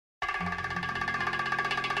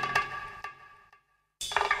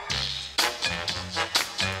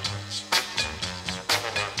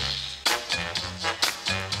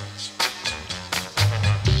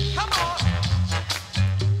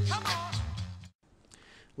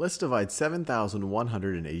Let's divide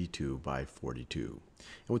 7,182 by 42. And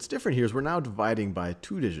what's different here is we're now dividing by a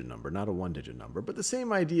two-digit number, not a one-digit number, but the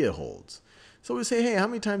same idea holds. So we say, hey, how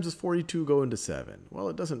many times does 42 go into 7? Well,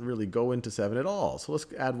 it doesn't really go into 7 at all, so let's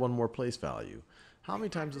add one more place value. How many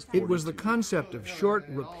times does 42? It was the concept of short,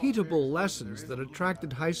 repeatable lessons that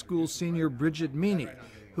attracted high school senior Bridget Meany,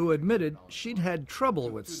 who admitted she'd had trouble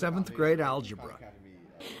with 7th grade algebra.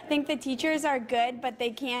 I think the teachers are good, but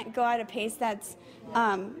they can't go at a pace that's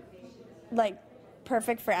like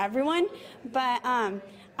perfect for everyone. But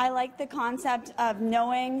I like the concept of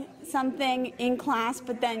knowing something in class,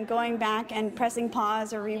 but then going back and pressing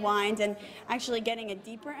pause or rewind and actually getting a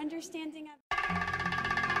deeper understanding of it.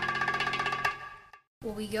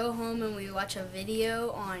 Well, we go home and we watch a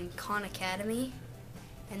video on Khan Academy,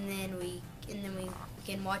 and then we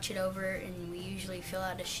can watch it over, and we usually fill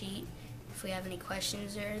out a sheet if we have any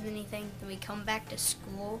questions or anything. Then we come back to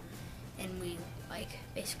school, and we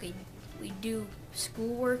basically we do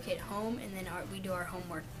schoolwork at home, and then we do our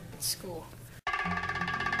homework at school.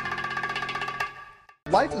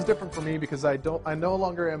 Life is different for me because I no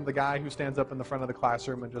longer am the guy who stands up in the front of the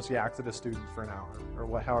classroom and just yaks at a student for an hour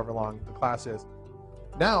or however long the class is.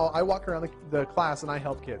 Now I walk around the class and I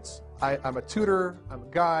help kids. I'm a tutor, I'm a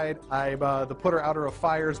guide, I'm the putter-outer of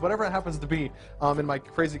fires, whatever it happens to be. In my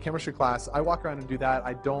crazy chemistry class, I walk around and do that.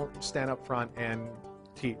 I don't stand up front and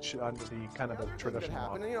teach under the kind of the traditional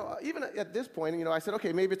model. And, even at this point, I said,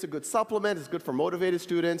 okay, maybe it's a good supplement, it's good for motivated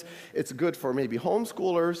students, it's good for maybe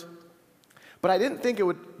homeschoolers. But I didn't think it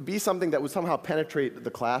would be something that would somehow penetrate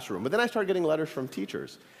the classroom. But then I started getting letters from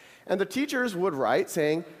teachers. And the teachers would write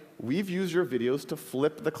saying, we've used your videos to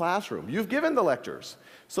flip the classroom. You've given the lectures.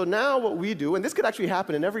 So now what we do, and this could actually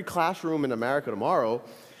happen in every classroom in America tomorrow,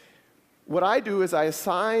 what I do is I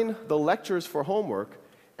assign the lectures for homework,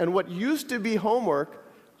 and what used to be homework,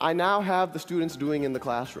 I now have the students doing in the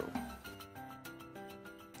classroom.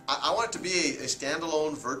 I want it to be a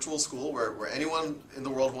standalone virtual school where anyone in the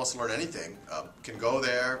world who wants to learn anything can go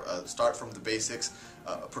there, start from the basics,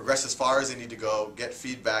 progress as far as they need to go, get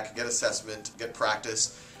feedback, get assessment, get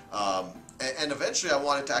practice. And eventually I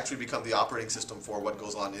want it to actually become the operating system for what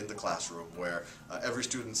goes on in the classroom, where every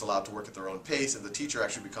student's allowed to work at their own pace and the teacher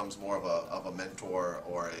actually becomes more of a mentor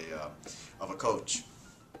or of a coach.